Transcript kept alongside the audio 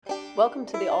Welcome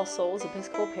to the All Souls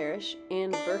Episcopal Parish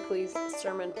in Berkeley's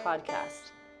Sermon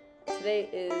Podcast. Today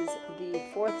is the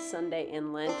fourth Sunday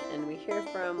in Lent, and we hear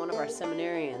from one of our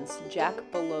seminarians, Jack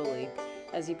Belloli,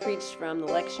 as he preached from the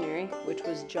lectionary, which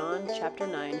was John chapter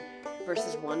 9,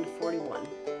 verses 1 to 41.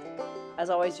 As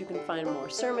always, you can find more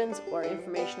sermons or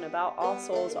information about All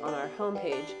Souls on our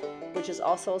homepage, which is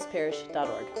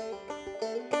allsoulsparish.org.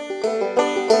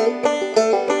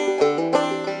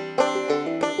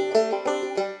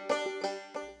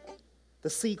 The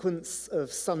sequence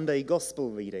of Sunday Gospel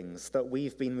readings that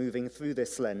we've been moving through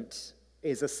this Lent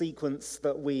is a sequence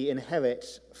that we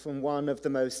inherit from one of the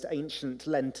most ancient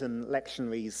Lenten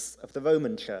lectionaries of the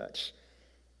Roman Church.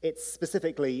 It's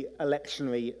specifically a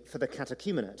lectionary for the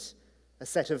catechumenate, a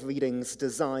set of readings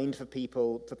designed for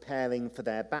people preparing for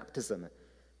their baptism,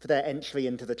 for their entry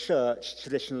into the church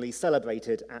traditionally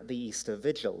celebrated at the Easter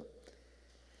Vigil.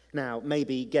 Now,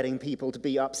 maybe getting people to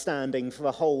be upstanding for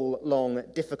a whole long,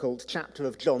 difficult chapter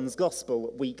of John's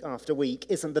Gospel week after week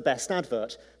isn't the best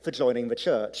advert for joining the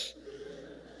church.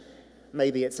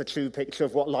 Maybe it's a true picture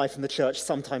of what life in the church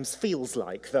sometimes feels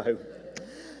like, though.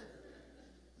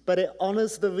 But it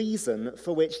honours the reason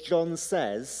for which John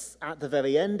says, at the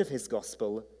very end of his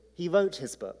Gospel, he wrote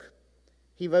his book.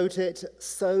 He wrote it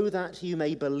so that you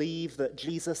may believe that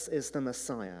Jesus is the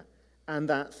Messiah, and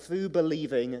that through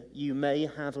believing you may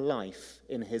have life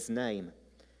in his name.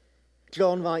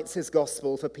 John writes his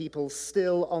gospel for people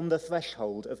still on the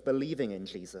threshold of believing in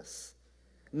Jesus,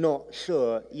 not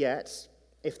sure yet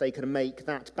if they can make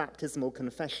that baptismal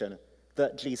confession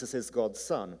that Jesus is God's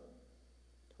Son,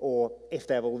 or if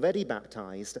they're already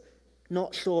baptized,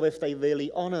 not sure if they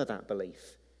really honor that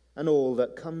belief and all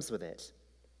that comes with it.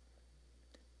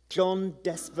 John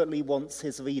desperately wants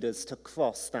his readers to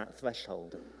cross that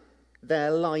threshold.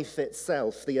 Their life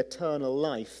itself, the eternal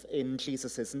life in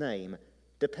Jesus' name,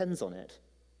 depends on it.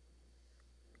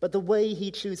 But the way he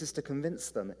chooses to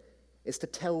convince them is to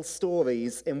tell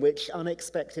stories in which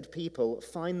unexpected people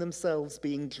find themselves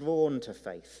being drawn to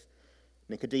faith.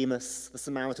 Nicodemus, the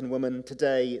Samaritan woman,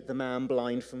 today the man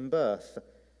blind from birth.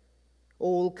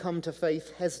 All come to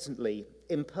faith hesitantly,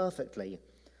 imperfectly,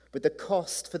 with the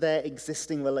cost for their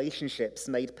existing relationships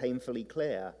made painfully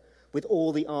clear, with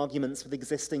all the arguments with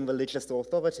existing religious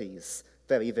authorities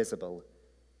very visible.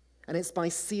 And it's by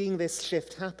seeing this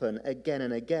shift happen again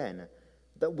and again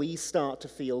that we start to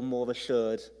feel more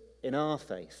assured in our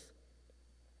faith.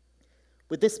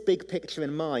 With this big picture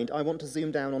in mind, I want to zoom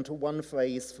down onto one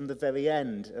phrase from the very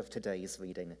end of today's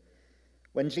reading,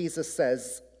 when Jesus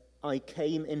says, "I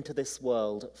came into this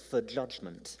world for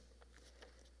judgment."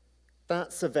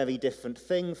 That's a very different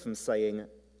thing from saying,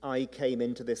 "I came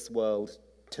into this world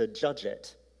to judge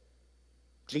it."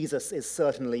 Jesus is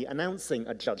certainly announcing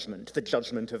a judgment, the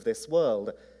judgment of this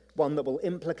world, one that will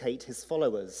implicate his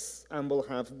followers and will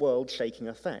have world-shaking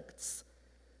effects.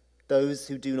 Those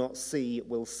who do not see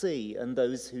will see, and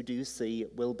those who do see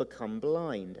will become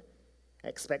blind.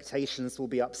 Expectations will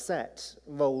be upset,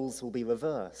 roles will be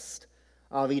reversed.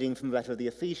 Our reading from the letter of the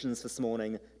Ephesians this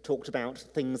morning talked about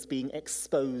things being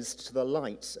exposed to the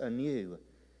light anew.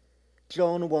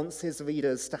 John wants his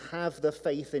readers to have the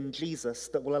faith in Jesus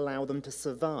that will allow them to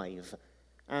survive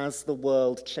as the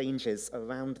world changes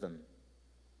around them.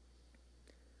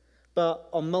 But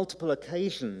on multiple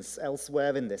occasions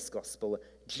elsewhere in this gospel,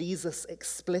 Jesus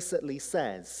explicitly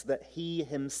says that he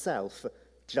himself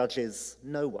judges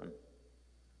no one.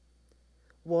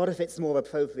 What if it's more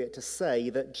appropriate to say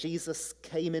that Jesus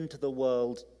came into the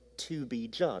world to be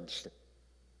judged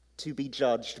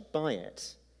by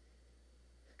it?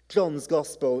 John's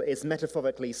gospel is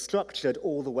metaphorically structured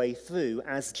all the way through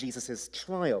as Jesus'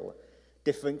 trial.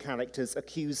 Different characters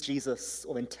accuse Jesus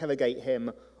or interrogate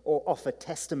him or offer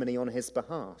testimony on his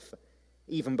behalf,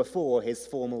 even before his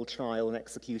formal trial and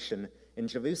execution in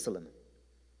Jerusalem.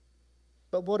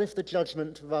 But what if the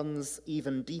judgment runs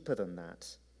even deeper than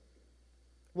that?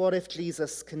 What if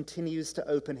Jesus continues to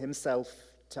open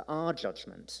himself to our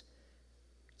judgment,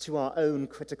 to our own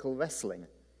critical wrestling,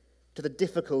 to the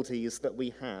difficulties that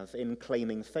we have in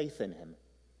claiming faith in him?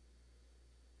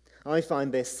 I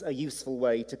find this a useful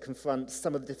way to confront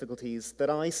some of the difficulties that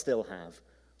I still have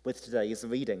with today's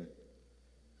reading.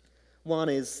 One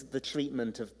is the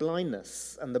treatment of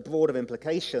blindness and the broader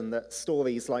implication that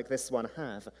stories like this one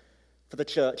have for the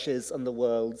church's and the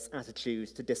world's attitude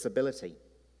to disability.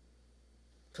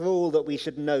 For all that we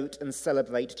should note and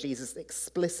celebrate Jesus'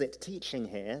 explicit teaching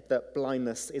here that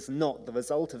blindness is not the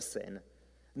result of sin,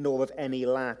 nor of any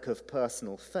lack of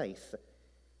personal faith,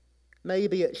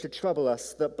 maybe it should trouble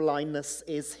us that blindness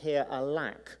is here a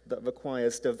lack that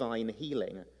requires divine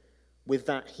healing, with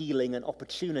that healing an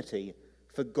opportunity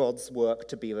for God's work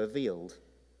to be revealed.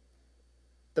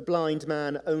 The blind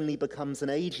man only becomes an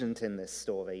agent in this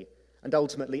story, and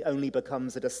ultimately only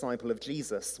becomes a disciple of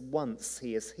Jesus once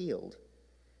he is healed.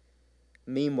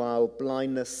 Meanwhile,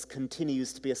 blindness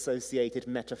continues to be associated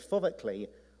metaphorically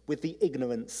with the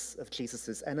ignorance of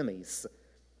Jesus' enemies,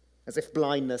 as if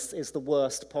blindness is the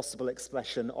worst possible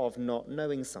expression of not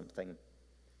knowing something.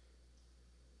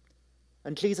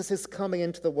 And Jesus' coming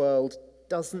into the world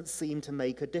doesn't seem to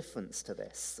make a difference to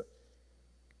this.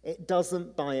 It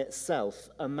doesn't by itself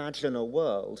imagine a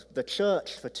world. The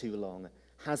church for too long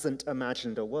hasn't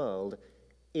imagined a world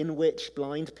in which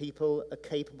blind people are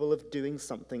capable of doing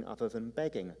something other than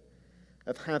begging,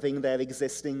 of having their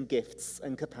existing gifts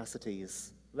and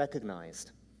capacities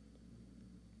recognized.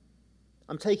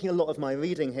 I'm taking a lot of my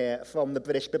reading here from the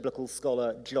British biblical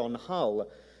scholar John Hull,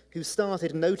 who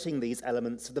started noting these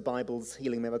elements of the Bible's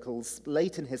healing miracles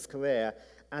late in his career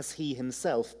as he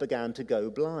himself began to go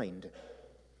blind.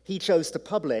 He chose to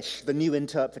publish the new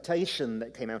interpretation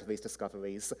that came out of these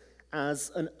discoveries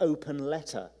as an open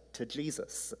letter to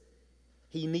Jesus.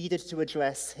 He needed to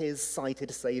address his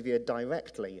sighted Saviour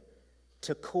directly,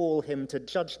 to call him to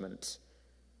judgment,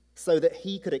 so that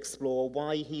he could explore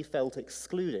why he felt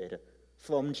excluded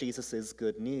from Jesus'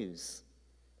 good news.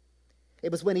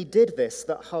 It was when he did this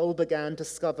that Hull began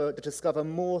to discover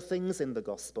more things in the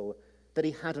gospel that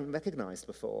he hadn't recognized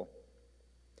before.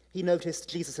 He noticed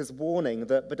Jesus' warning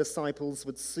that the disciples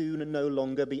would soon no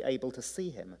longer be able to see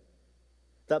him,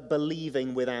 that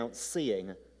believing without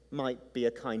seeing might be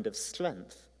a kind of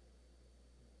strength.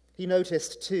 He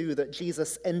noticed, too, that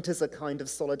Jesus enters a kind of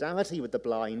solidarity with the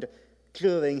blind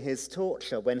during his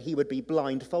torture, when he would be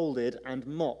blindfolded and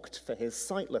mocked for his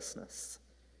sightlessness.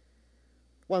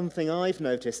 One thing I've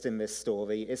noticed in this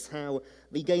story is how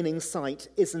regaining sight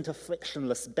isn't a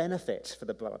frictionless benefit for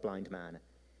the blind man.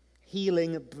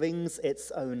 Healing brings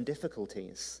its own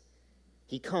difficulties.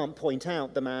 He can't point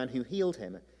out the man who healed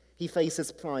him. He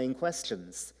faces prying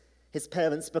questions. His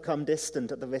parents become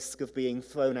distant at the risk of being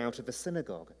thrown out of the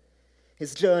synagogue.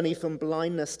 His journey from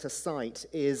blindness to sight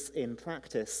is, in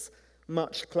practice,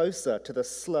 much closer to the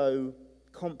slow,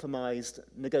 compromised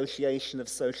negotiation of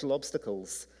social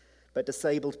obstacles that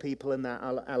disabled people and their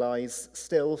allies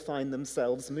still find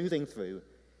themselves moving through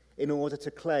in order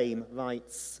to claim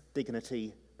rights,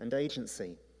 dignity, and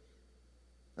agency.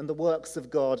 And the works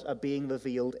of God are being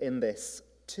revealed in this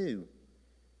too.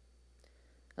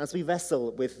 As we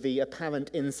wrestle with the apparent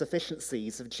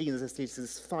insufficiencies of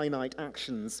Jesus' finite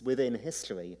actions within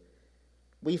history,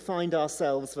 we find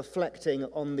ourselves reflecting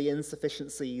on the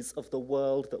insufficiencies of the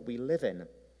world that we live in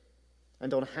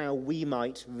and on how we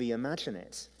might reimagine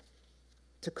it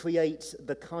to create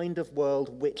the kind of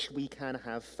world which we can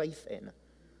have faith in,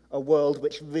 a world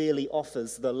which really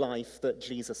offers the life that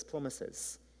Jesus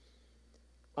promises.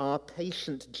 Our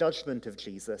patient judgment of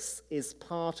Jesus is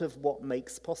part of what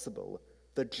makes possible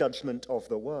the judgment of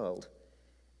the world,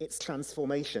 its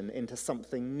transformation into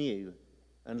something new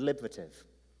and liberative.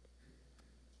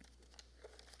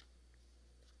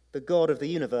 The God of the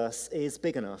universe is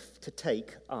big enough to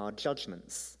take our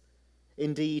judgments.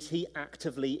 Indeed, he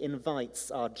actively invites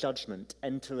our judgment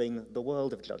entering the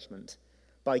world of judgment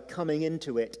by coming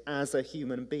into it as a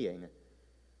human being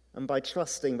and by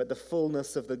trusting that the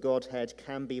fullness of the Godhead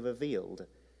can be revealed,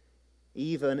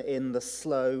 even in the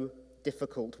slow,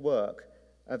 difficult work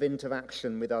of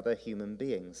interaction with other human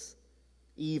beings,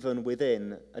 even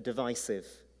within a divisive,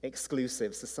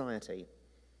 exclusive society,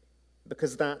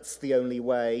 because that's the only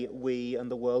way we and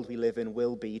the world we live in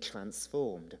will be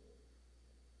transformed.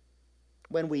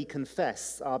 When we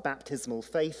confess our baptismal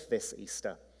faith this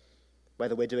Easter,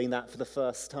 whether we're doing that for the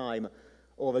first time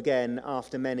or again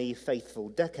after many faithful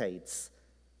decades,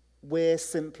 we're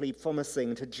simply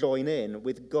promising to join in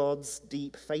with God's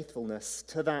deep faithfulness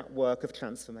to that work of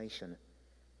transformation,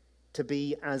 to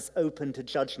be as open to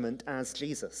judgment as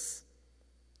Jesus,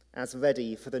 as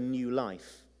ready for the new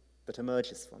life that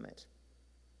emerges from it.